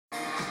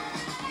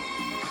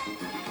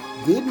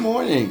Good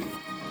morning,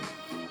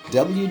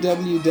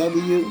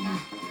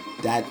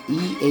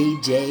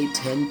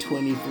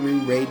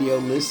 www.eaj1023 radio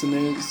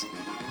listeners.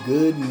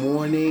 Good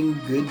morning,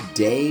 good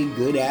day,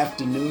 good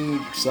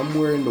afternoon,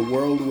 somewhere in the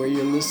world where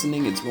you're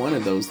listening. It's one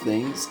of those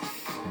things.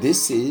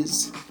 This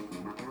is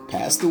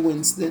Pastor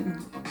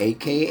Winston,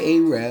 aka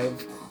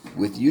Rev,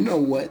 with you know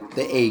what,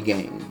 the A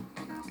game.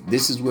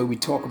 This is where we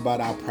talk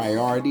about our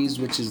priorities,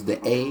 which is the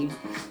A.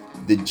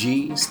 The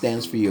G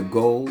stands for your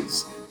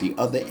goals. The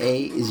other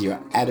A is your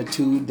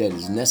attitude that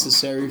is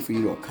necessary for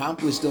you to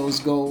accomplish those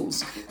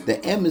goals.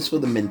 The M is for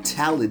the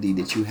mentality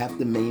that you have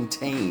to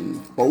maintain,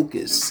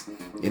 focus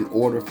in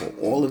order for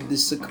all of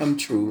this to come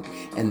true.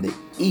 And the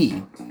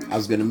E, I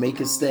was going to make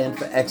it stand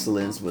for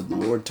excellence, but the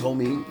Lord told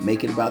me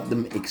make it about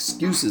them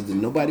excuses that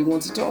nobody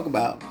wants to talk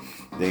about.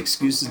 The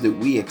excuses that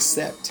we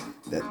accept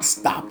that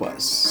stop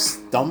us,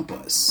 stump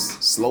us,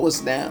 slow us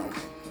down,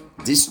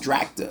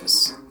 distract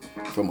us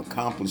from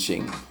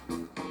accomplishing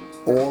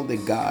all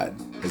that God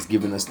has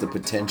given us the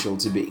potential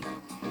to be.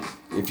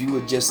 If you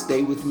would just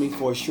stay with me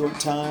for a short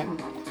time,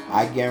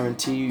 I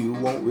guarantee you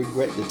won't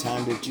regret the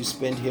time that you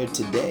spend here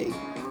today.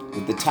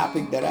 With the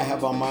topic that I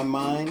have on my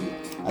mind,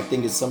 I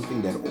think it's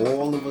something that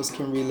all of us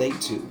can relate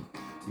to,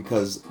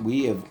 because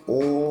we have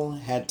all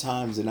had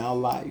times in our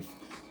life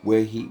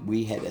where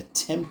we had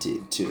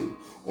attempted to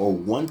or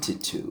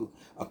wanted to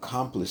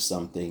accomplish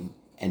something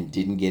and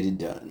didn't get it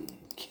done.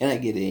 Can I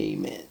get an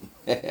amen?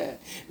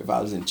 If I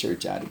was in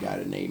church, I'd have got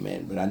an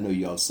amen. But I know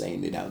y'all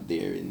saying it out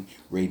there in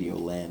radio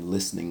land,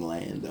 listening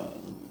land,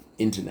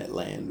 internet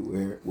land,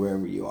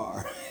 wherever you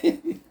are.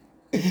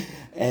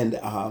 And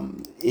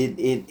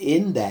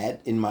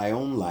in my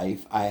own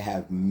life, I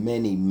have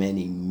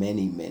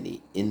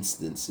many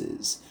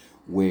instances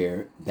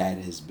where that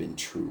has been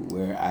true,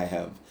 where I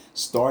have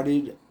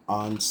started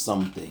on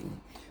something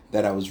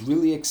that I was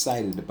really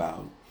excited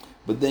about,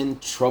 but then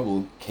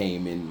trouble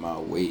came in my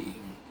way.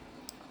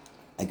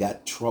 I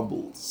got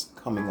troubles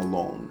coming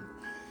along.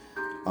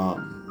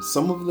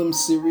 Some of them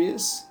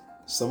serious,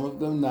 some of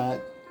them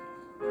not,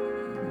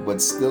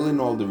 but still in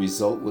all the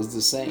result was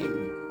the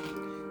same.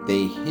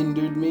 They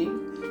hindered me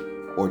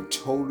or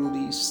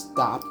totally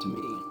stopped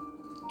me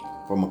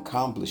from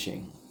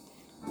accomplishing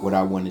what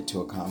I wanted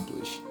to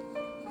accomplish.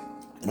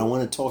 And I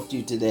want to talk to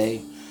you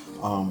today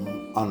on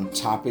a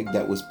topic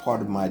that was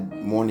part of my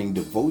morning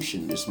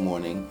devotion this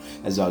morning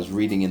as I was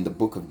reading in the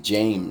book of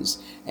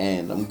James.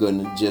 And I'm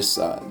going to just,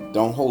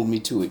 don't hold me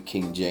to it,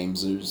 King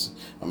Jamesers.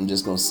 I'm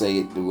just going to say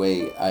it the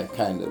way I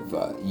kind of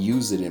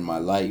use it in my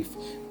life.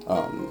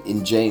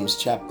 In James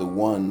chapter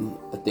 1,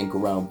 I think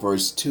around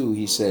verse 2,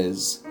 he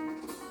says,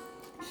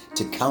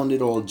 to count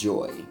it all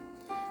joy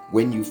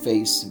when you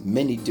face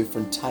many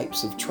different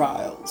types of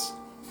trials.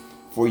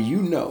 For you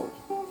know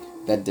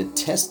that the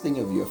testing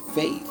of your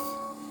faith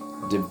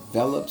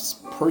develops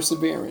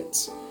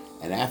perseverance,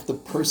 and after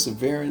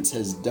perseverance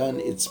has done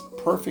its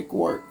perfect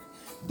work,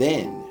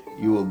 then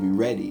you will be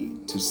ready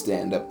to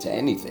stand up to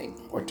anything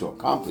or to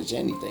accomplish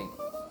anything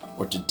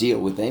or to deal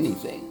with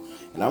anything.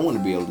 And I want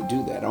to be able to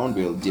do that. I want to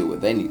be able to deal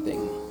with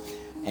anything.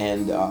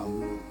 And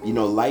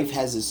life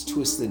has its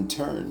twists and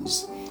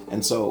turns.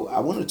 And so I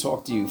want to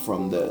talk to you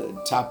from the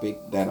topic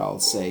that I'll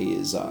say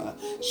is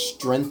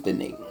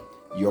strengthening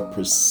your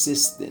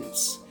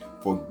persistence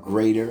for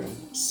greater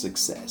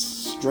success.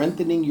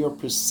 Strengthening your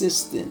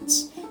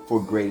persistence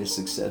for greater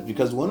success.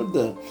 Because one of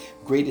the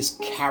greatest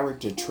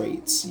character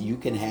traits you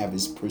can have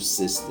is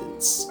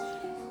persistence.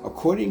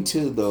 According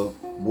to the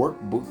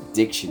Workbook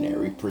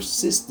Dictionary,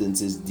 persistence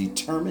is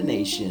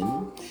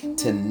determination,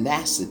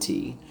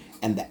 tenacity,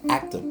 and the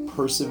act of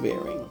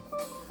persevering,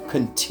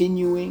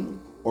 continuing,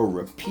 or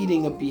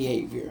repeating a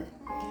behavior.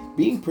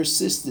 Being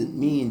persistent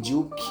means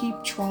you'll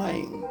keep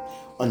trying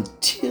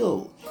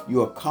until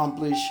you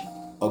accomplish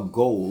a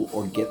goal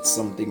or get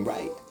something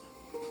right.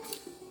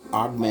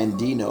 Og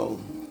Mandino,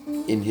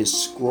 in his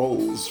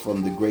scrolls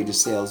from the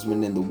greatest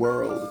salesman in the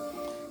world,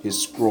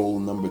 his scroll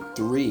number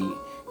 3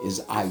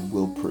 is I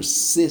will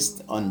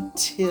persist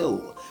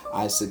until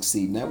I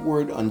succeed. And that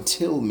word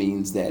until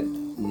means that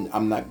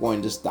I'm not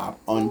going to stop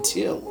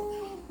until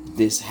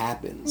this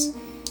happens.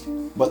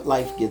 But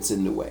life gets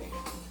in the way,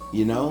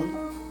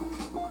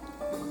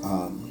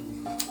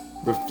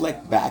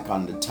 reflect back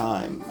on the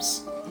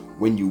times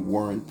when you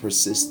weren't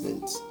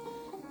persistent.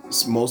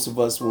 Most of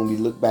us, when we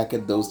look back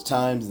at those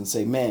times and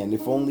say, man,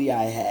 if only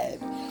I had,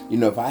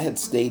 if I had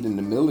stayed in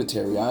the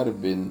military, I'd have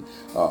been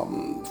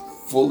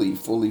fully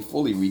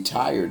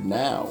retired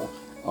now.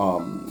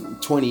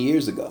 20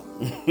 years ago,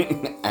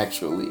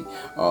 actually.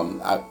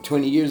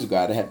 20 years ago,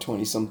 I'd have had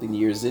 20 something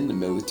years in the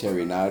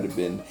military, and I'd have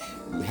been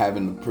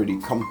having a pretty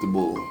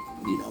comfortable,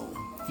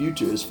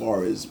 future as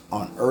far as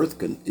on earth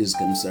is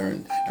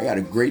concerned. I got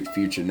a great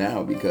future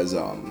now because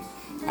I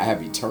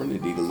have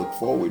eternity to look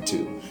forward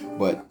to.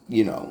 But,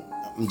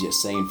 I'm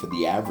just saying for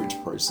the average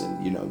person,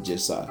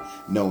 just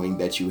knowing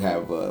that you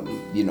have,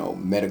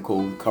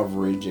 medical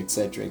coverage,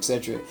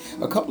 etc.,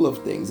 a couple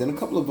of things and a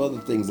couple of other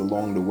things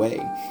along the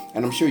way.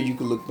 And I'm sure you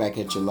can look back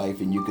at your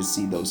life and you can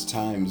see those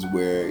times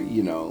where,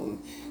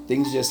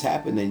 things just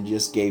happened and you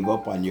just gave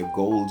up on your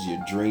goals, your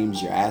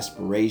dreams, your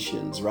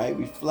aspirations, right?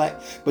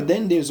 Reflect. But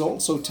then there's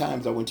also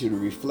times I want you to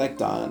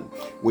reflect on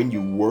when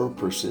you were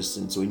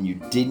persistent, when you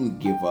didn't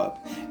give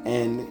up.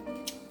 And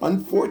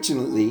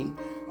unfortunately,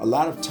 a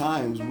lot of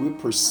times we're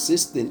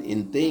persistent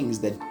in things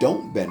that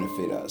don't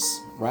benefit us,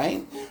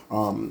 right?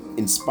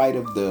 In spite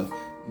of the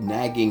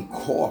nagging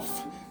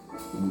cough,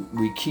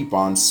 we keep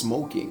on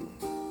smoking.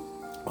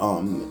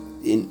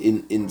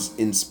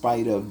 In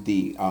spite of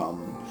the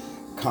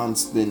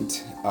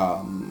constant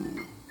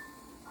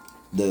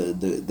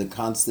the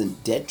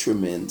constant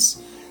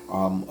detriments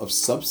of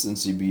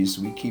substance abuse,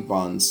 we keep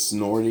on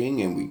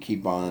snorting and we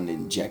keep on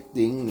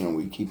injecting and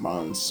we keep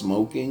on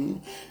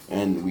smoking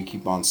and we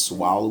keep on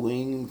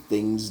swallowing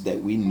things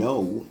that we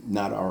know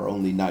not are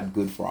only not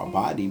good for our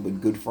body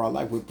but good for our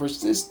life. We're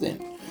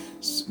persistent.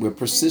 We're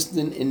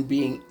persistent in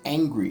being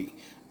angry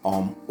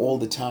all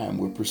the time.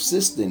 We're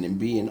persistent in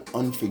being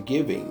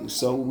unforgiving.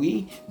 So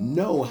we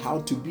know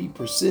how to be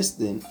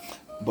persistent,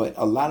 but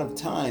a lot of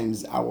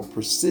times our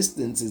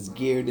persistence is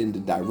geared in the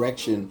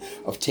direction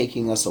of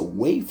taking us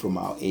away from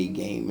our A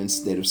game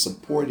instead of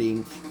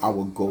supporting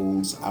our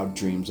goals, our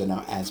dreams, and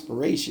our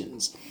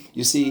aspirations.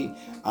 You see,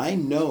 I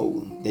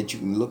know that you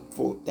can look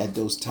at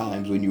those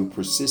times when you're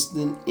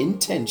persistent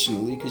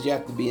intentionally, because you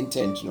have to be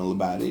intentional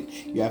about it.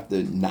 You have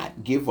to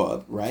not give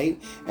up,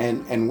 right?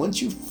 And once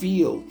you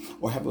feel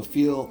or have a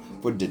feel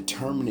for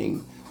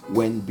determining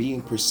when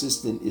being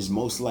persistent is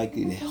most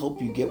likely to help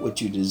you get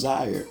what you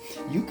desire,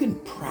 you can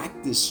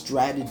practice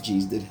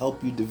strategies that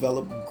help you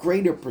develop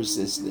greater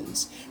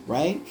persistence,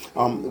 right?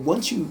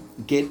 Once you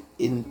get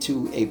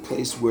into a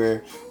place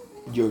where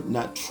you're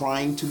not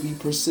trying to be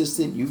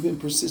persistent, you've been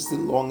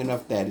persistent long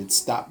enough that it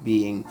stopped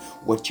being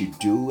what you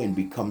do and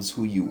becomes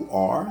who you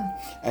are.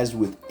 As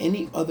with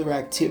any other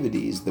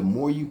activities, the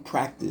more you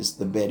practice,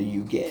 the better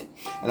you get.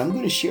 And I'm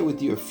going to share with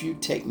you a few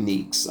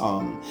techniques.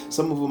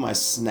 Some of them I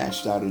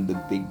snatched out of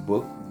the big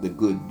book, the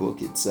good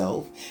book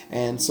itself,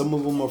 and some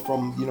of them are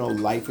from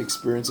life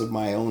experience of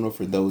my own or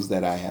for those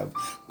that I have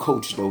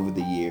coached over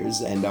the years,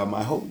 and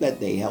I hope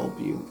that they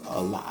help you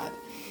a lot.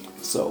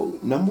 So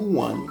number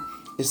one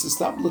is to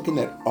stop looking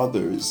at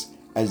others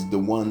as the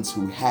ones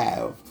who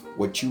have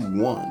what you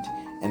want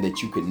and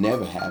that you could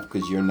never have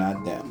because you're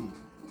not them.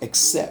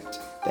 Accept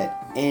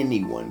that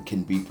anyone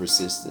can be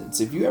persistent.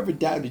 If you ever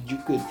doubted you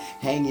could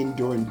hang in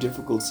during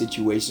difficult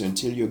situations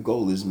until your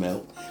goal is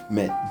met,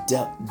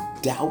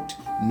 doubt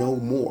no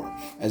more.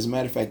 As a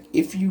matter of fact,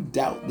 if you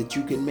doubt that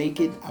you can make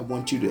it, I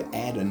want you to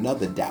add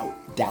another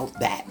doubt. Doubt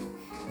that.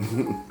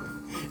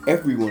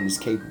 Everyone is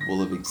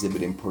capable of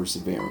exhibiting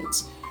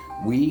perseverance.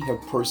 We have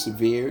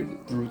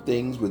persevered through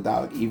things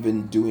without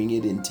even doing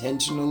it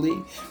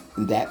intentionally.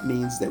 And that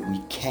means that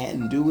we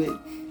can do it.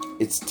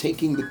 It's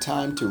taking the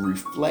time to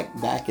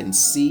reflect back and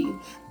see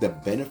the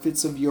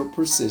benefits of your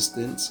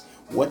persistence.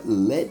 What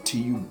led to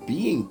you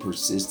being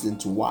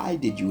persistent? Why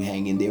did you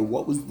hang in there?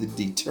 What was the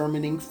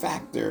determining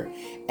factor?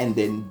 And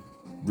then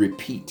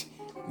repeat.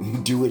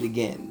 Do it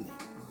again.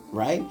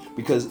 Right?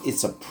 Because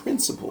it's a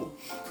principle,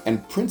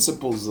 and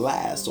principles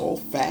last. All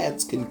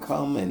fads can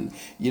come, and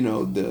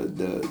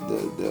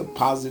the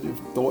positive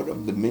thought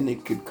of the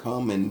minute could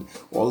come, and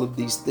all of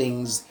these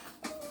things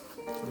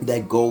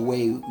that go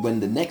away when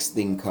the next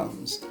thing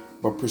comes.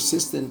 But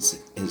persistence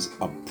is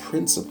a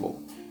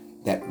principle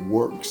that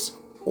works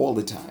all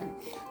the time.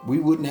 We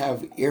wouldn't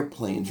have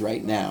airplanes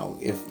right now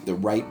if the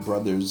Wright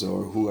brothers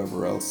or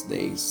whoever else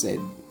they said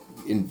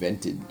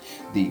invented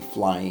the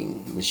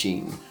flying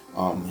machine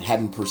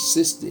hadn't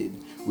persisted.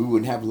 We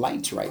wouldn't have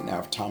lights right now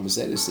if Thomas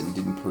Edison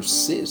didn't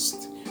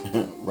persist.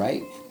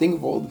 Right? Think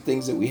of all the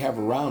things that we have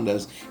around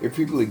us. If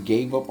people had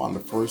gave up on the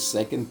first,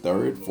 second,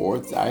 third,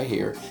 fourth, I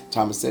hear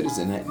Thomas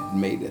Edison had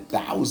made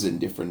 1,000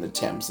 different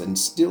attempts and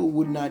still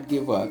would not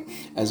give up.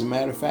 As a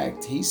matter of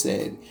fact, he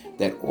said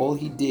that all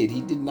he did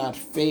not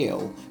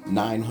fail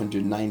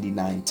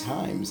 999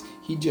 times.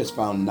 He just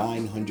found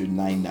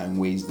 999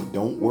 ways that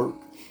don't work.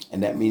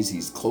 And that means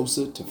he's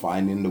closer to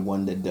finding the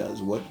one that does.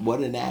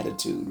 What an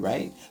attitude,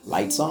 right?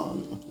 Lights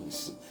on,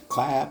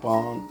 clap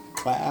on,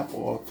 clap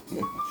off.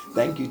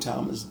 Thank you,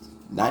 Thomas.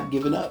 Not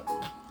giving up.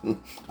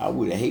 I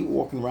would hate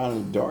walking around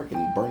in the dark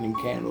and burning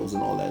candles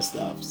and all that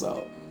stuff.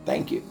 So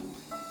thank you.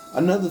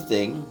 Another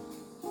thing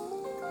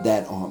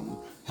that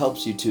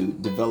helps you to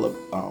develop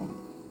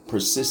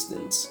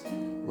persistence,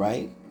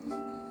 right,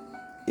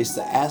 is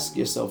to ask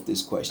yourself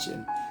this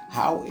question: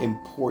 how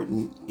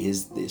important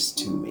is this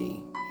to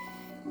me?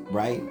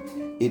 Right?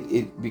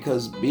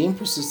 Because being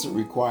persistent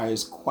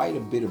requires quite a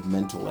bit of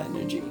mental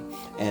energy,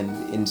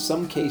 and in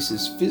some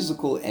cases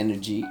physical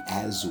energy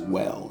as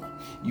well.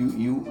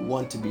 You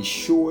want to be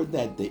sure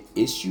that the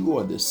issue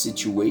or the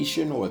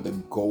situation or the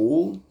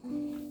goal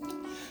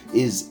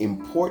is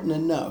important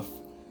enough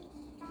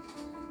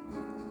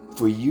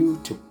for you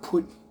to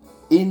put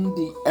in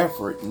the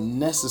effort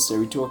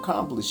necessary to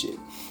accomplish it.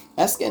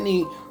 Ask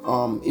any,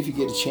 if you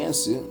get a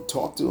chance to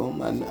talk to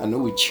them. I know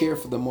we cheer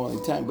for them all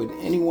the time, but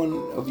any one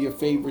of your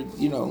favorite,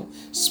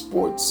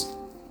 sports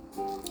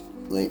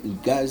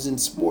guys in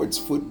sports,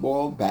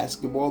 football,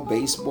 basketball,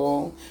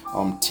 baseball,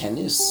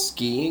 tennis,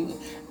 skiing,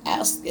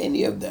 ask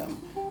any of them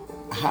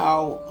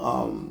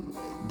how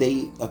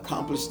they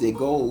accomplished their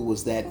goal.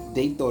 Was that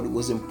they thought it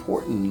was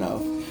important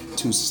enough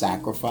to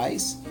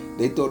sacrifice.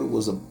 They thought it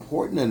was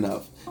important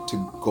enough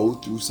to go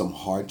through some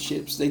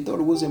hardships. They thought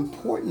it was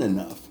important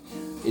enough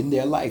in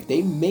their life.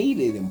 They made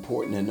it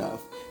important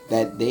enough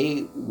that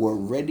they were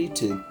ready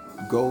to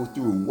go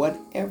through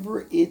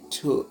whatever it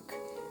took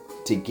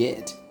to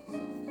get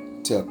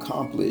to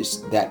accomplish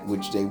that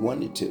which they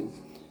wanted to.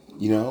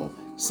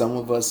 Some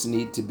of us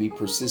need to be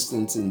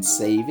persistent in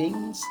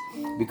savings,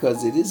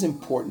 because it is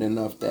important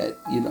enough that,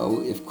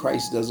 if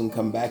Christ doesn't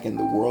come back and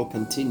the world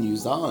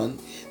continues on,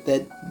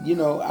 that,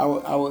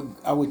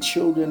 our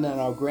children and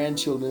our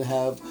grandchildren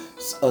have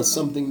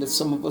something that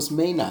some of us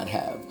may not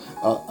have,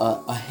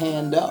 a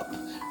hand up,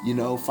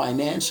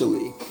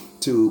 financially,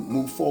 to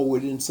move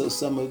forward into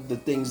some of the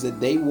things that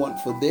they want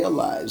for their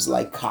lives,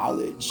 like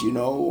college,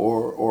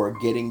 or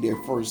getting their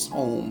first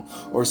home,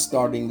 or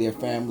starting their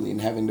family and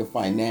having the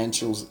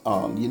financials.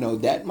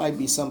 That might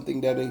be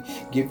something that'll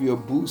give you a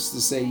boost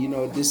to say,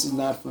 this is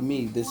not for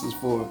me. This is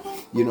for,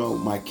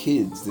 my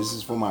kids. This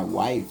is for my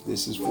wife.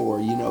 This is for,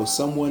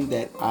 someone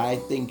that I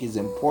think is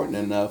important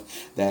enough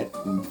that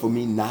for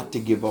me not to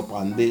give up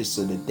on this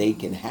so that they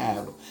can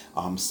have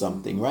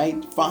something,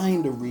 right?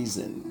 Find a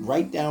reason.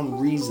 Write down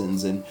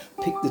reasons and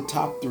pick the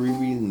top 3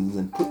 reasons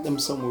and put them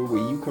somewhere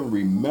where you can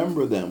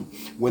remember them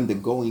when the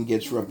going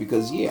gets rough.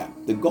 Because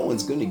the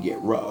going's gonna get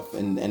rough,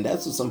 and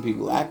that's what some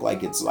people act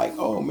like. It's like,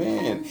 oh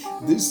man,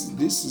 this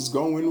is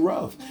going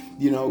rough.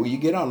 You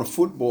get on a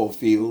football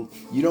field,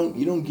 you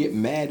don't get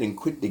mad and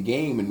quit the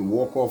game and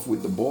walk off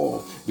with the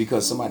ball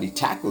because somebody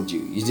tackled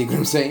you. You see what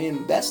I'm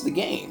saying? That's the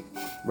game,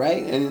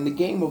 right? And in the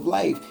game of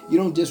life, you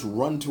don't just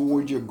run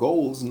toward your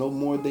goals no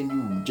more than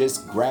you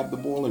just grab the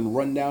ball and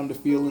run down the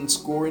field and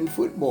score in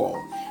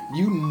football.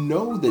 You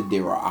know that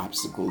there are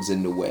obstacles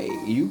in the way.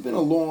 You've been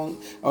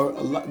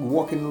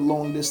walking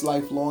along this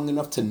life long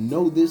enough to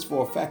know this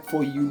for a fact,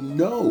 for you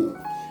know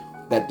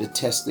that the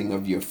testing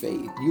of your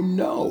faith,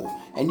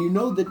 and you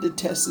know that the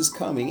test is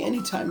coming.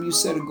 Anytime you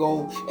set a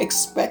goal,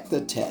 expect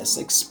a test,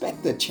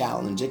 expect a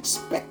challenge,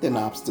 expect an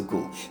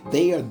obstacle.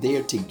 They are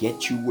there to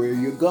get you where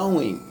you're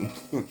going.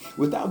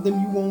 Without them,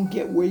 you won't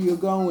get where you're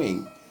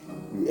going.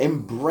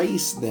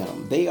 Embrace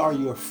them. They are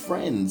your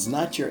friends,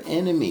 not your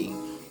enemy.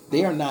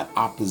 They are not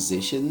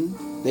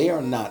opposition. They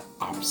are not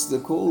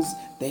obstacles.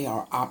 They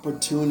are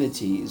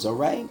opportunities, all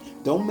right?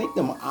 Don't make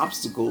them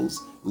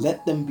obstacles.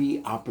 Let them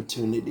be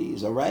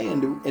opportunities, all right?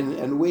 And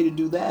the way to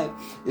do that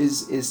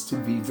is to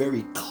be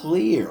very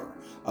clear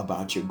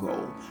about your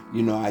goal.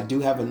 I do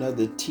have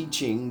another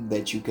teaching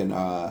that you can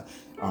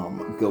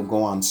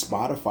go on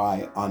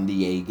Spotify on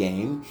the A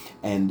Game,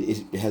 and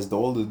it has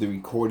all of the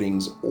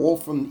recordings, all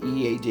from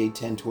EAJ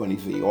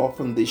 1023, all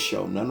from this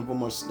show. None of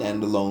them are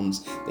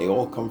standalones. They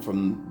all come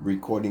from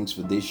recordings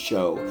for this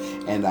show.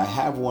 And I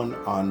have one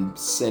on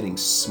setting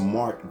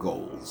SMART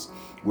goals,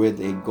 where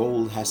the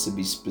goal has to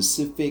be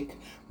specific,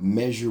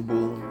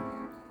 measurable,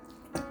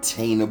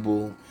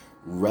 attainable,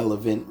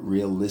 relevant,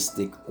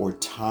 realistic, or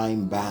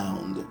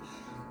time-bound.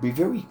 Be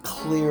very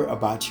clear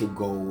about your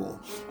goal.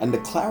 And the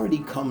clarity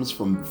comes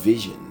from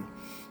vision.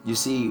 You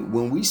see,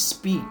 when we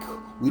speak,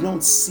 we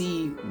don't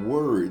see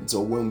words,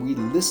 or when we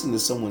listen to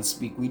someone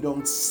speak, we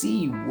don't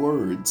see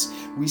words.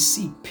 We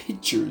see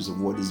pictures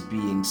of what is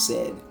being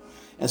said.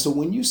 And so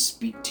when you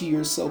speak to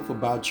yourself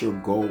about your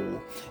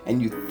goal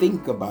and you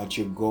think about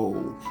your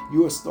goal,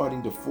 you are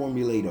starting to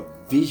formulate a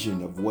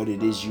vision of what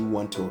it is you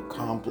want to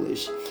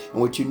accomplish. And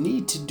what you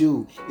need to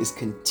do is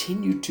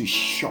continue to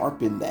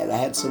sharpen that. I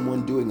had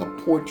someone doing a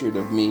portrait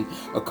of me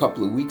a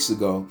couple of weeks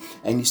ago,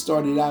 and he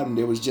started out and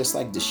there was just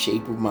like the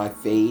shape of my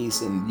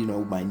face and,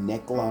 my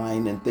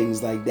neckline and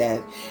things like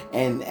that.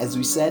 And as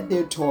we sat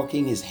there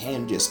talking, his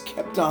hand just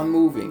kept on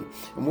moving.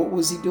 And what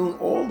was he doing?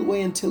 All the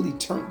way until he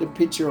turned the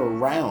picture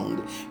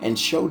around and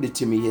showed it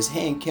to me, his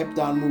hand kept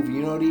on moving.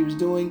 You know what he was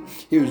doing?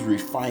 He was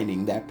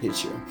refining that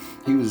picture.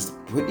 He was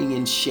putting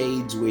in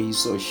shades where he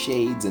saw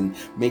shades and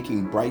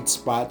making bright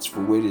spots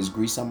for where there's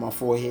grease on my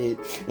forehead.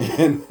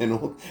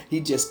 And he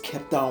just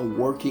kept on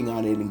working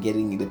on it and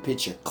getting the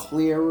picture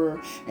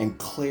clearer and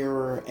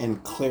clearer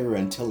and clearer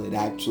until it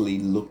actually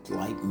looked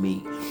like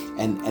me.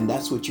 And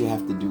that's what you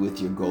have to do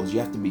with your goals. You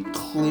have to be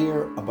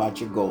clear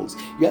about your goals.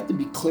 You have to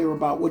be clear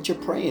about what you're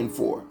praying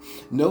for.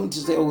 Don't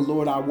just say, oh,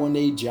 Lord, I want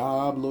a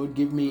job. Lord,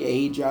 give me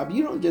a job.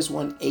 You don't just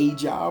want a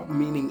job,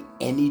 meaning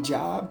any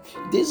job.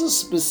 There's a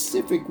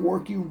specific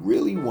work you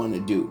really want to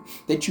do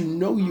that you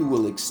know you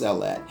will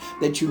excel at,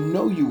 that you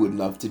know you would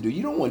love to do.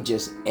 You don't want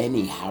just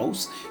any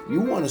house. You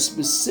want a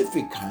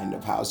specific kind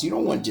of house. You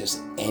don't want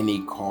just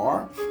any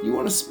car. You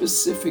want a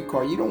specific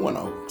car. You don't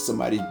want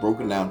somebody's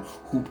broken down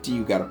hoopty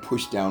you got to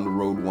push down the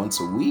road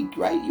once a week,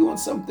 right? You want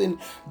something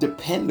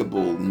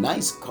dependable,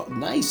 nice,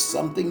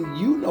 something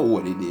you know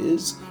what it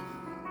is.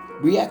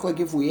 We act like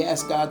if we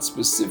ask God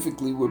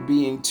specifically, we're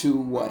being too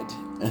what?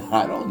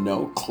 I don't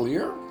know,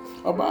 clear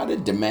about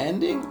it,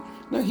 demanding?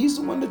 No, he's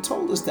the one that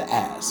told us to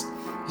ask.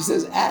 He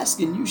says, ask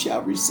and you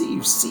shall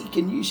receive, seek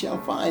and you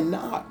shall find,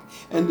 knock,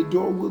 and the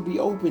door will be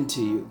open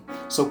to you.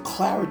 So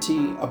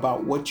clarity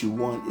about what you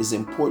want is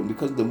important,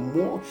 because the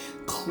more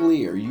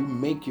clear you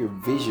make your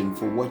vision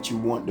for what you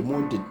want, the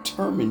more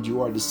determined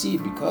you are to see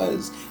it,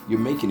 because you're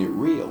making it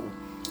real.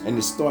 And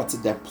it starts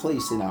at that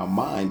place in our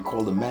mind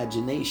called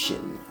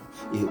imagination.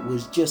 It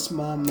was just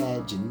my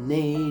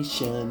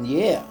imagination.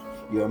 Yeah,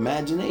 your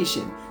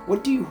imagination.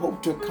 What do you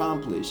hope to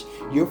accomplish?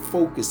 Your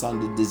focus on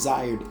the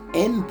desired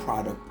end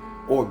product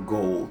or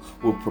goal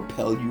will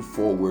propel you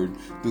forward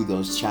through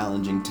those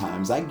challenging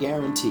times. I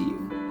guarantee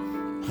you.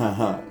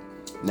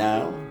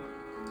 Now,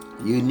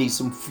 you need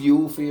some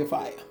fuel for your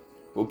fire.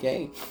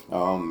 Okay?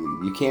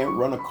 You can't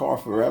run a car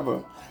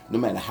forever. No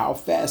matter how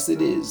fast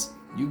it is,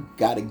 you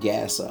gotta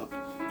gas up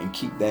and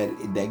keep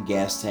that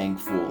gas tank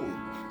full,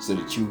 so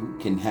that you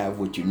can have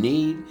what you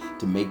need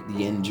to make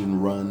the engine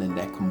run and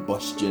that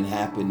combustion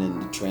happen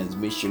and the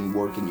transmission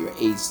work and your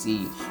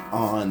AC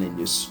on and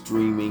your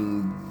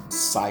streaming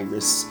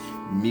Cyrus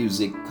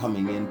music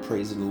coming in,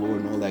 praising the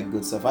Lord and all that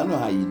good stuff. I know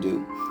how you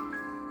do.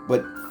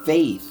 But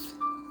faith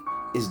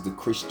is the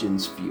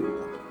Christian's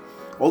fuel.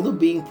 Although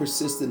being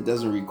persistent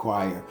doesn't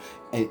require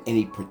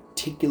any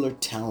particular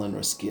talent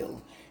or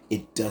skill,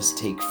 it does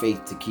take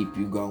faith to keep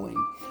you going.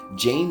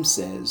 James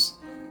says,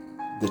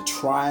 the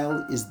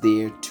trial is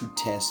there to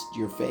test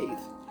your faith.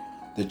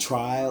 The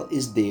trial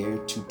is there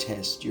to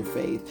test your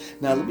faith.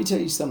 Now, let me tell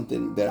you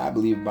something that I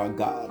believe about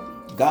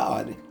God.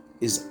 God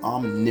is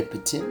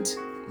omnipotent,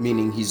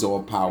 meaning he's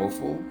all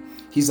powerful.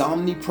 He's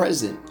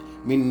omnipresent,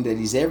 meaning that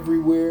he's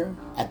everywhere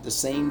at the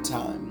same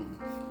time.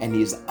 And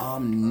he is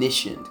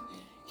omniscient.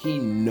 He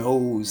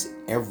knows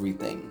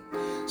everything.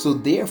 So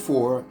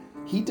therefore,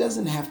 he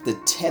doesn't have to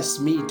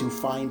test me to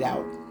find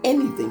out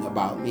anything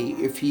about me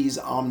if he's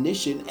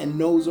omniscient and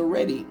knows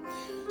already.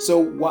 So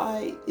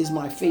why is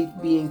my faith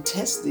being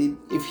tested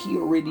if he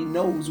already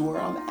knows where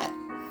I'm at?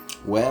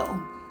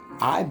 Well,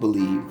 I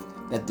believe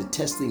that the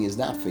testing is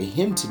not for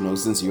him to know,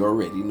 since he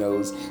already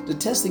knows. The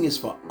testing is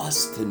for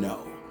us to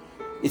know.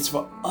 It's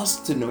for us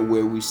to know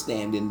where we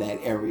stand in that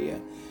area.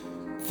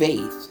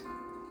 Faith,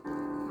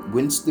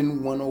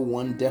 Winston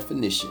 101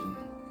 definition.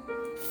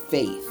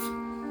 Faith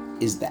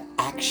is the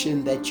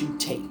action that you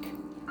take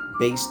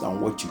based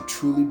on what you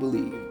truly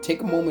believe.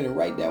 Take a moment and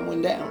write that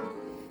one down.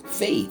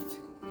 Faith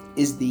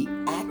is the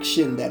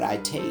action that I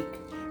take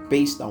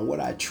based on what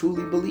I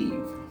truly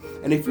believe.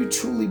 And if you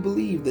truly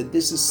believe that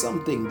this is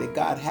something that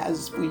God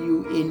has for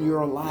you in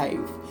your life,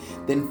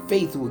 then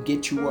faith will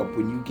get you up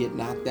when you get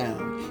knocked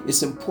down.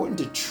 It's important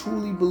to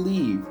truly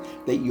believe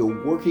that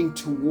you're working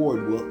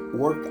toward will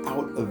work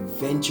out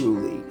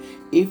eventually.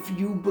 If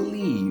you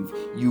believe,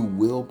 you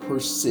will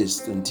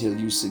persist until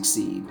you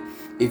succeed.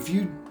 If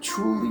you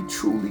truly,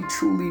 truly,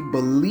 truly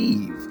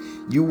believe,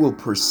 you will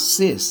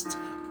persist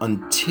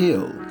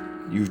until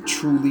you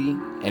truly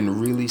and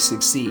really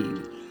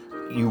succeed.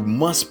 You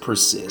must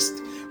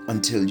persist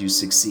until you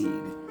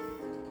succeed.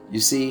 You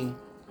see,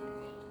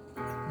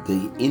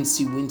 the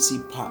Incy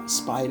Wincy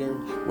spider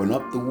went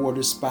up the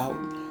water spout,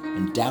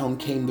 and down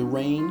came the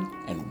rain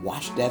and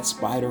washed that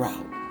spider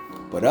out.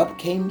 But up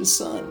came the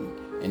sun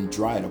and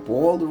dried up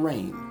all the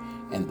rain,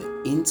 and the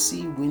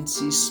Incy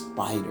Wincy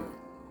spider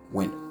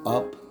went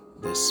up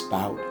the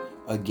spout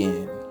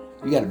again.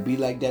 You got to be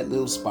like that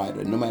little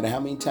spider. No matter how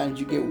many times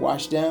you get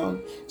washed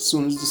down, as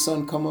soon as the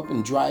sun come up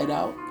and dry it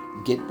out,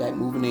 get back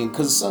moving in,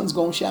 because the sun's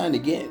going to shine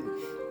again.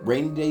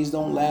 Rainy days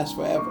don't last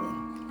forever.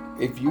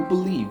 If you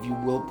believe, you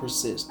will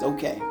persist.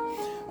 Okay.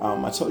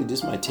 I told you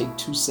this might take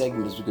 2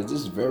 segments because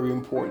this is very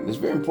important. It's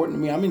very important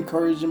to me. I'm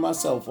encouraging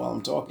myself while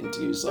I'm talking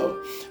to you,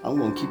 so I'm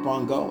going to keep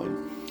on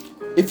going.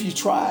 If you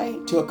try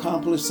to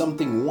accomplish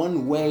something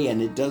one way and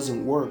it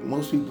doesn't work,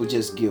 most people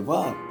just give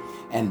up.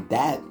 And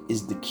that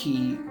is the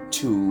key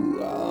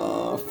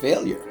to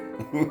failure.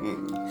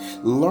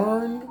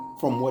 Learn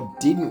from what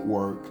didn't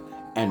work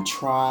and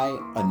try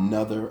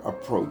another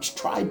approach.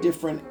 Try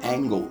different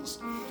angles.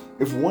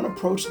 If one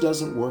approach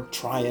doesn't work,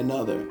 try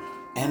another,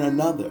 and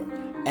another,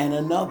 and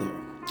another,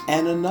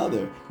 and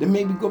another. Then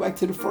maybe go back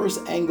to the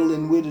first angle,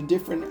 and with a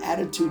different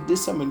attitude,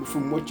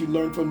 from what you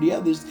learned from the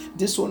others,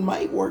 this one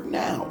might work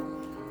now.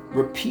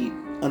 Repeat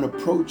an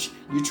approach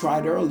you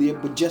tried earlier,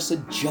 but just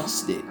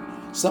adjust it.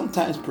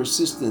 Sometimes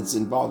persistence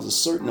involves a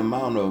certain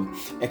amount of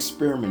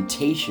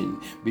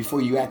experimentation before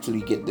you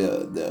actually get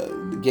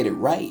get it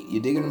right. You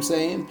dig what I'm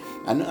saying?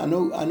 I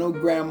know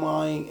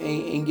Grandma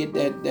ain't get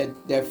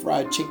that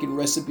fried chicken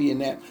recipe and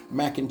that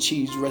mac and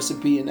cheese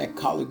recipe and that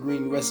collard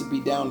green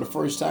recipe down the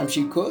first time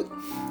she cooked.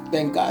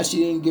 Thank God she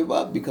didn't give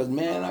up, because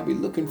man, I be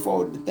looking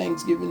forward to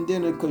Thanksgiving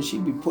dinner because she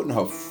be putting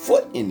her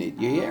foot in it.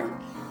 You hear?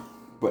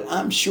 But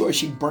I'm sure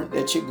she burnt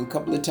that chicken a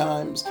couple of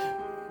times,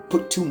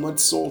 put too much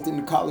salt in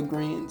the collard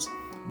greens.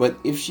 But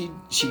if she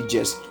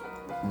just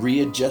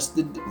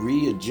readjusted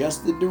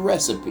the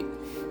recipe,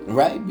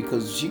 right?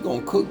 Because she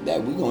gonna cook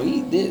that, we gonna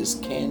eat this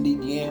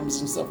candied yams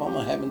and stuff. I'm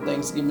having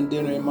Thanksgiving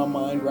dinner in my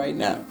mind right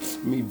now.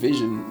 Let me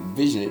vision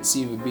it,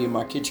 see if it be in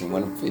my kitchen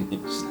when I'm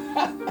finished.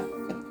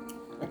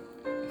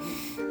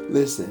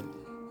 Listen,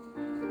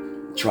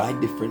 Try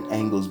different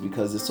angles,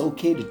 because it's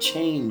okay to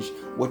change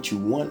what you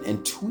want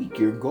and tweak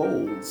your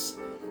goals,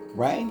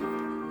 right?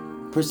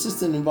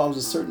 Persistence involves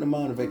a certain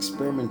amount of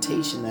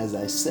experimentation, as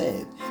I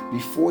said,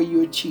 before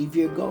you achieve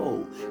your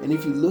goal. And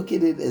if you look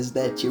at it as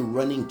that you're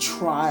running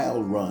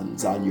trial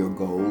runs on your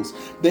goals,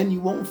 then you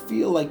won't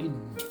feel like you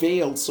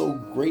failed so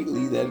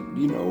greatly that,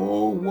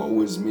 oh,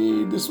 woe is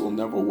me, this will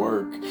never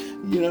work,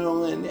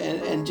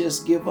 and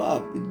just give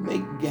up. I'm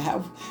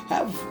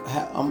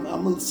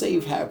gonna say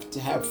have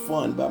to have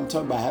fun, but I'm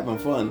talking about having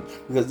fun,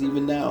 because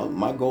even now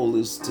my goal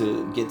is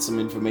to get some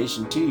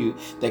information to you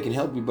that can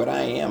help you, but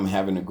I am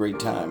having a great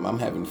time.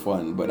 I'm having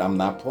fun, but I'm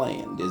not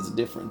playing. There's a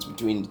difference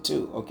between the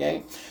two,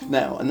 okay?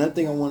 Now, another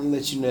thing I want to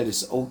let you know, that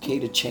it's okay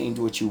to change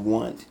what you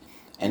want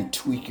and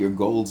tweak your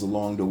goals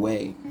along the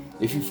way.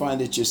 If you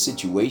find that your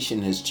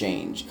situation has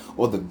changed,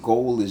 or the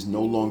goal is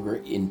no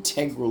longer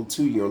integral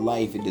to your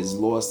life, it has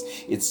lost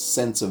its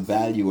sense of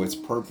value or its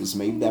purpose.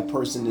 Maybe that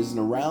person isn't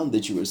around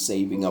that you were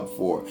saving up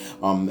for.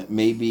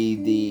 Maybe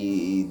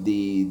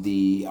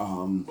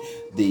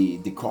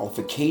the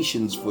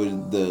qualifications for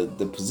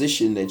the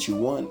position that you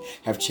want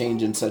have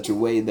changed in such a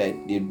way that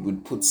it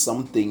would put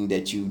something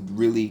that you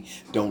really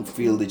don't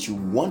feel that you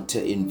want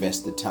to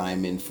invest the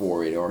time in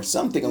for it, or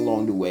something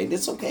along the way.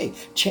 That's okay.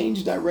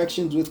 Change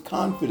directions with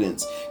confidence.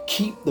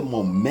 Keep the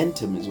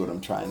momentum is what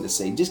I'm trying to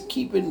say. Just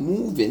keep it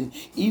moving,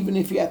 even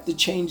if you have to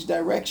change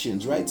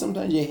directions, right?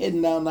 Sometimes you're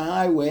heading down the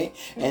highway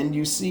and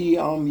you see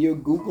your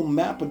Google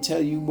map will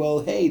tell you,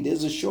 well, hey,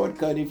 there's a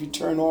shortcut if you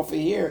turn off of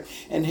here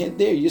and head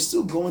there. You're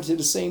still going to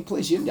the same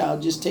place. You're now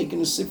just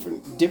taking a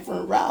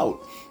different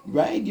route,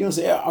 right? You don't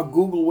say, oh,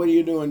 Google, what are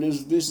you doing?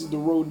 This is the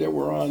road that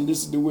we're on.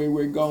 This is the way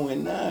we're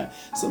going. Nah.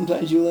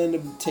 Sometimes you'll end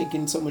up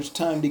taking so much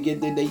time to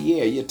get there that,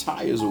 your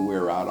tires will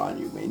wear out on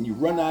you, man. You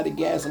run out of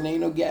gas and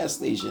ain't no gas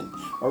station.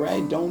 All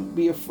right? Don't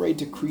be afraid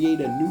to create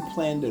a new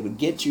plan that'll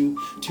get you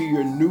to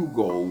your new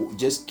goal.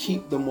 Just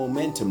keep the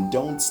momentum.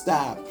 Don't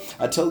stop.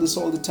 I tell this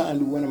all the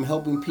time when I'm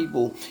helping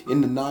people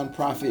in the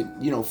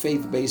nonprofit,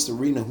 faith-based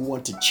arena who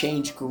want to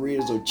change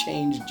careers or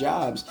change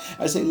jobs.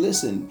 I say,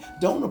 listen,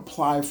 don't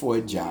apply for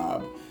a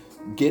job,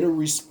 get a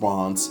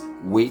response,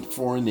 wait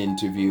for an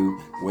interview,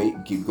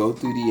 go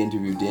through the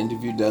interview. The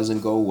interview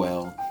doesn't go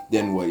well,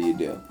 then what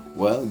do?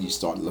 Well, you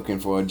start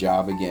looking for a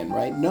job again,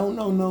 right? No.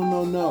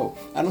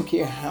 I don't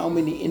care how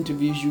many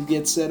interviews you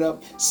get set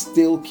up,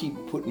 still keep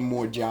putting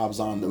more jobs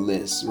on the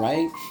list,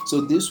 right?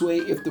 So this way,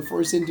 if the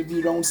first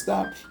interview don't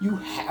stop, you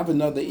have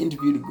another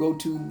interview to go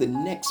to the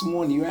next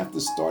morning. You have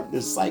to start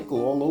the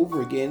cycle all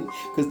over again,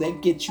 because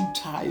that gets you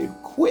tired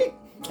quick.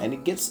 And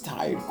it gets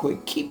tired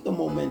quick. Keep the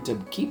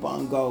momentum. Keep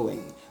on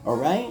going. All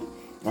right?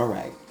 All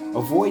right.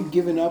 Avoid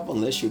giving up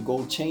unless your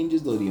goal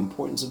changes, though the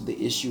importance of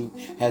the issue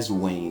has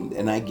waned.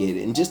 And I get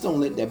it. And just don't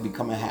let that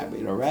become a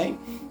habit. All right?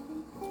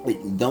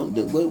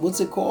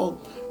 What's it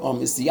called?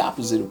 It's the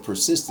opposite of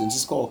persistence.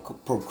 It's called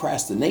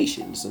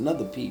procrastination. It's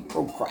another P.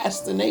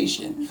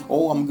 Procrastination.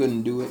 Oh, I'm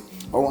going to do it.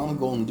 Oh, I'm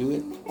going to do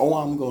it. Oh,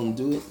 I'm going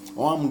to do it.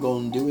 Oh, I'm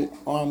going to do it.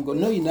 Oh, I'm going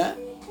to. No, you're not.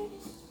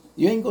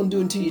 You ain't going to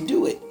do it until you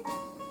do it.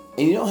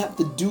 And you don't have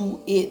to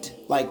do it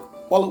like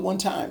all at one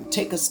time.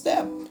 Take a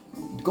step.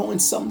 Go in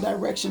some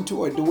direction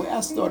toward the way I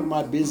started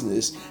my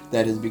business,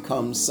 that has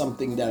become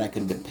something that I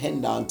can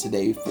depend on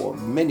today for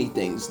many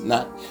things,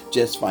 not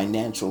just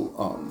financial,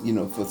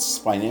 for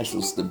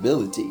financial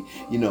stability.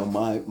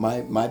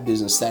 My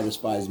business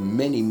satisfies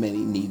many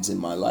needs in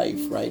my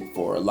life, right?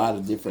 For a lot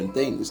of different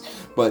things.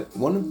 But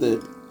one of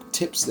the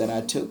tips that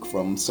I took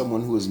from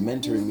someone who was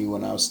mentoring me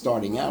when I was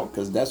starting out,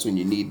 because that's when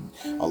you need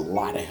a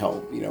lot of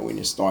help, when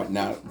you're starting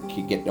out,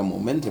 you get the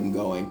momentum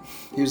going.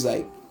 He was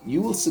like, you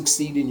will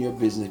succeed in your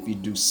business if you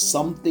do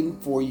something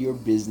for your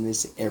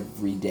business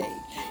every day.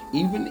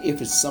 Even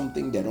if it's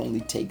something that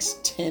only takes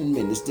 10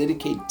 minutes,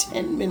 dedicate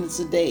 10 minutes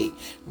a day.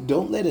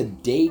 Don't let a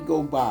day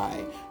go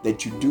by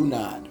that you do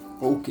not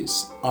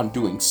focus on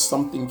doing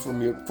something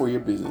for your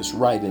business.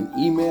 Write an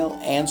email,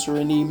 answer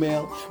an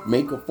email,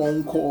 make a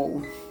phone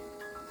call,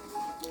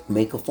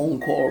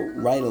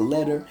 write a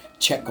letter,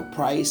 check a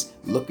price,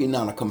 looking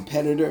on a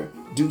competitor.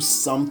 Do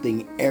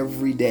something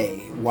every day.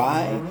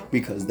 Why?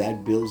 Because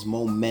that builds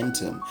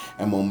momentum,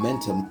 and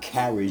momentum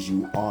carries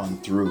you on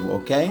through,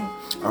 okay?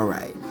 All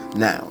right.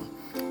 Now,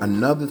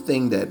 another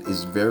thing that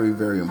is very,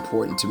 very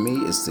important to me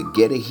is to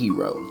get a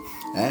hero.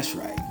 That's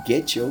right.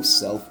 Get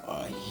yourself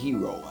a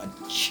hero,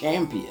 a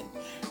champion.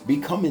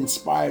 Become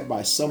inspired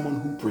by someone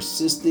who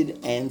persisted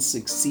and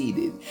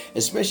succeeded,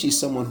 especially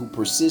someone who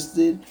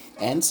persisted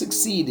and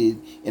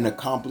succeeded in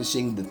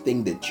accomplishing the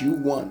thing that you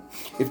want.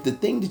 If the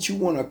thing that you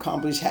want to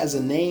accomplish has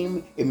a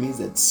name, it means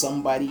that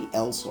somebody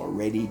else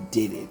already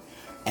did it.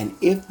 And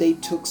if they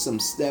took some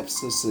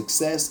steps to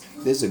success,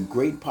 there's a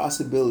great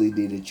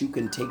possibility that you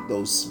can take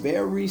those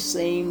very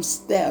same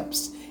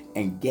steps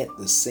and get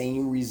the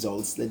same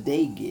results that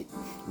they get,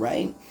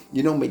 right?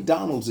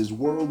 McDonald's is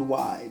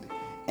worldwide.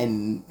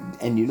 And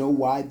you know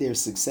why they're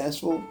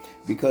successful?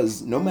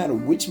 Because no matter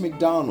which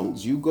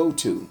McDonald's you go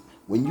to,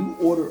 when you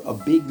order a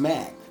Big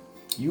Mac,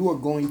 you are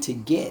going to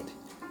get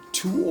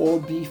 2 all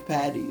beef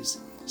patties,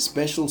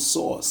 special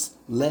sauce,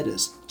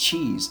 lettuce,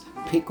 cheese,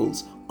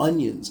 pickles,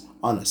 onions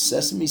on a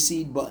sesame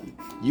seed bun.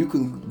 You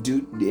can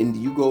do, and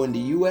you go in the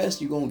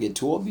U.S., you're gonna get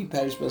 12 beef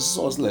patties, special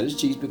sauce, lettuce,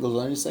 cheese,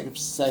 pickles, onions,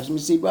 sesame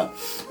seed bun.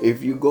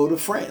 If you go to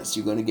France,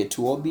 you're gonna get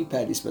 12 beef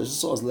patties, special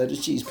sauce,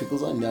 lettuce, cheese,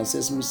 pickles, onions, on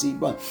sesame seed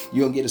bun.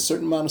 You're gonna get a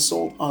certain amount of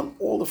salt on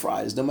all the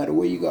fries, no matter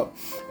where you go.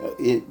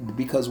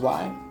 Because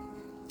why?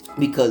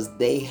 Because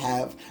they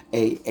have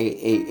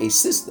a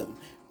system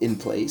in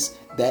place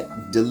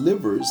that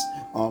delivers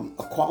a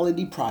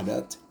quality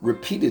product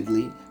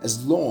repeatedly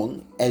as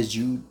long as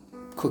you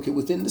cook it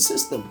within the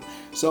system.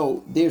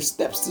 So there's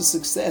steps to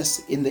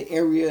success in the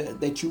area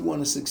that you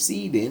want to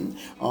succeed in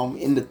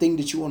the thing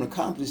that you want to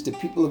accomplish. The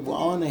people have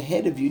gone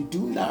ahead of you.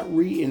 Do not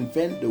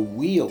reinvent the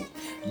wheel.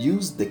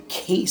 Use the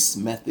CASE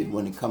method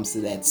when it comes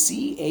to that.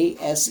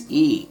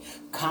 CASE.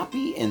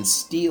 Copy and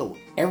steal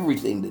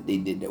everything that they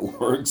did that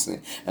works.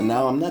 And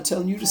now I'm not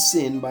telling you to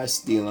sin by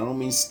stealing. I don't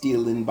mean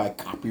stealing by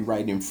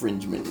copyright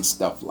infringement and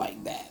stuff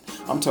like that.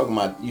 I'm talking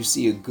about you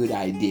see a good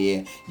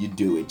idea, you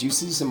do it. You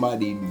see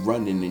somebody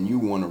running and you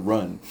want to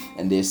run,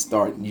 and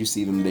you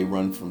see them, they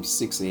run from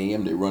 6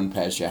 a.m., they run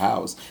past your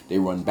house, they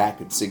run back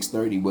at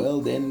 6:30.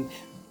 Well, then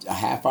a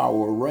half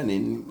hour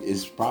running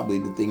is probably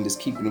the thing that's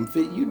keeping them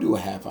fit. You do a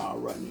half hour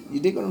running. You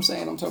dig what I'm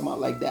saying? I'm talking about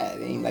like that.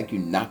 It ain't like you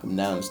knock them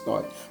down and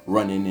start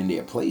running in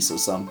their place or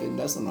something.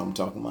 That's what I'm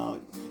talking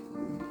about.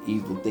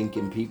 Evil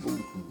thinking people.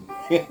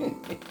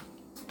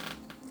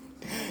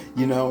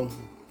 You know,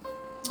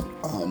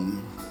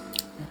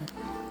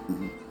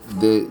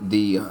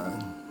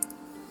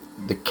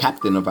 the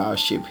captain of our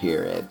ship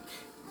here at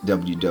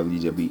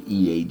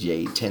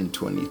WWWEAJ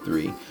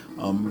 1023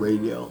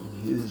 radio,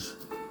 his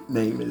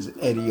name is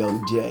Eddie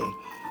O.J.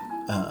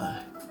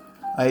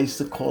 I used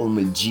to call him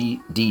a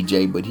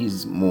DJ, but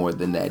he's more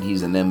than that.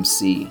 He's an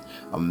MC,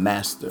 a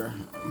master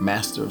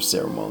of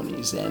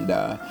ceremonies,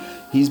 and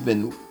he's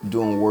been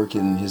doing work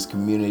in his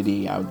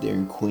community out there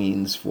in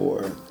Queens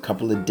for a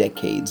couple of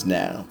decades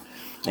now,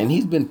 and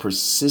he's been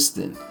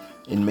persistent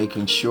in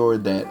making sure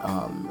that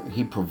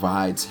he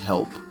provides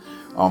help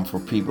for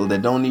people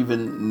that don't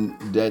even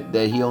that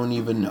he don't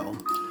even know.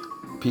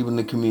 People in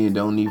the community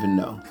don't even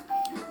know.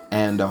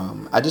 And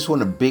I just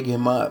want to big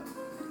him up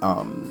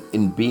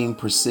in being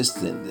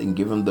persistent and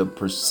give him the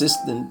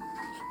Persistent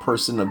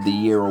Person of the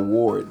Year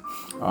award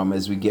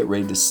as we get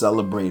ready to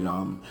celebrate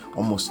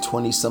almost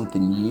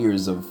 20-something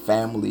years of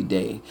Family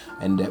Day,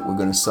 and that we're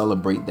going to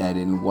celebrate that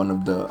in one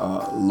of the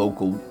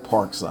local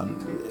parks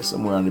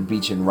somewhere on the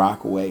beach in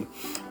Rockaway.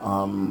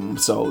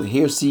 So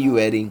here's to you,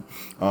 Eddie.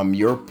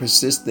 Your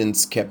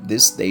persistence kept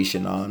this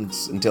station on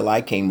until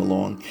I came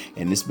along,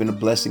 and it's been a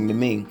blessing to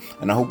me,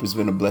 and I hope it's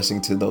been a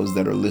blessing to those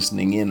that are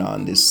listening in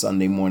on this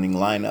Sunday morning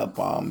lineup.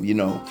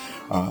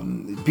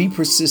 Be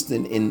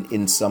persistent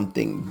in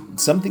something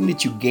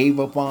that you gave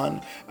up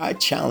on. I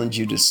challenge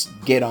you to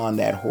get on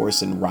that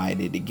horse and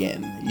ride it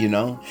again,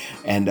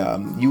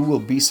 and you will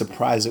be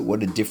surprised at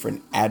what a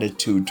different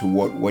attitude to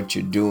what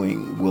you're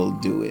doing will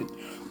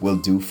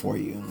do for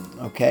you.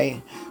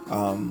 Okay.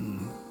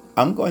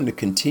 I'm going to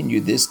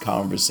continue this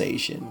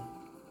conversation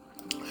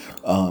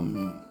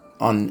on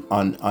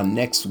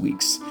next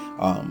week's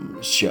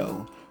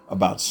show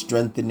about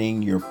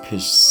strengthening your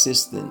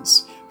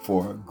persistence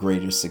for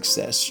greater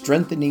success.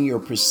 Strengthening your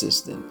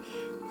persistence.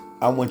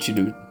 I want you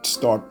to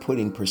start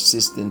putting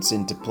persistence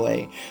into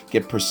play.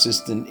 Get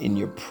persistent in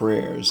your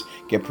prayers.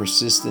 Get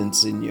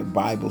persistence in your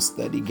Bible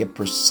study. Get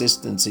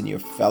persistence in your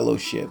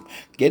fellowship.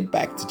 Get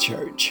back to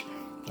church.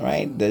 All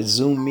right, the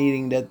Zoom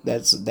meeting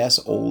that's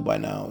old by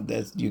now.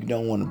 You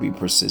don't want to be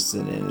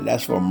persistent in it.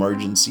 That's for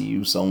emergency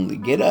use only.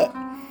 Get up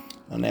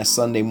on that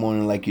Sunday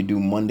morning like you do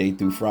Monday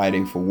through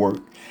Friday for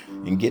work,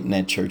 and get in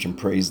that church and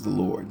praise the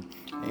Lord.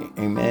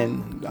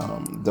 Amen.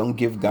 Don't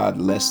give God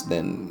less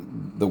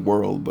than the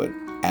world, but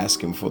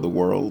ask Him for the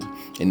world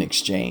in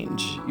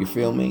exchange. You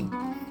feel me?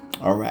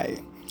 All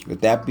right.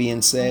 With that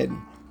being said,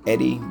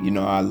 Eddie,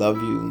 I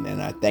love you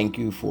and I thank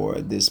you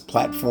for this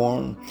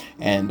platform,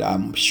 and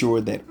I'm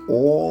sure that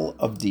all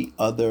of the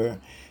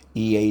other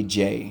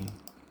EAJ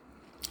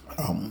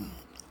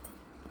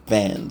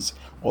fans,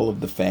 all of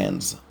the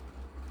fans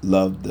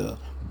love the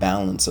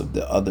balance of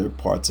the other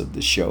parts of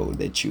the show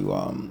that you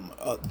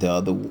the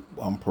other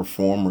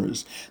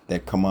performers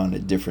that come on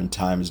at different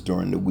times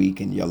during the week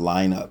in your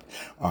lineup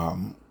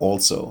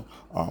also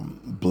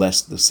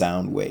bless the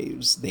sound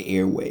waves, the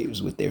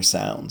airwaves with their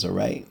sounds. All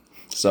right,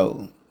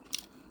 so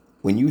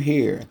when you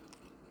hear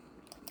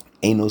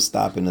Ain't No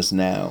Stopping Us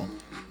Now,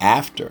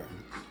 after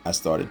I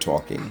started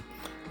talking,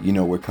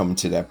 we're coming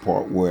to that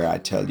part where I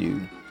tell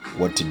you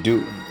what to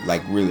do.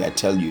 Like, really, I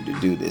tell you to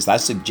do this. I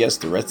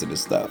suggest the rest of the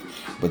stuff,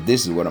 but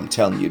this is what I'm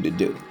telling you to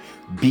do.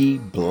 Be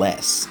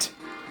blessed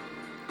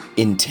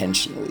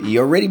intentionally.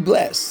 You're already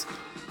blessed.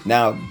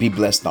 Now be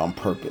blessed on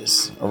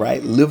purpose. All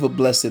right. Live a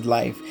blessed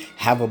life.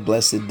 Have a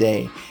blessed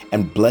day,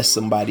 and bless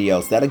somebody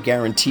else. That'll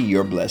guarantee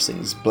your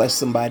blessings. Bless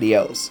somebody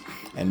else.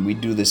 And we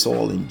do this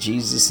all in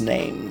Jesus'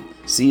 name.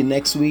 See you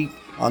next week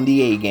on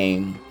the A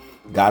Game.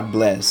 God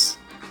bless.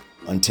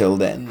 Until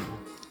then.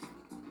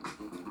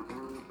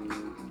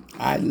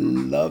 I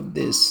love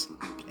this.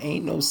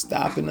 Ain't no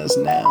stopping us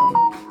now.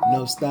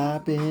 No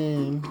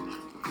stopping.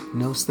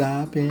 No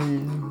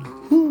stopping.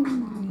 Woo.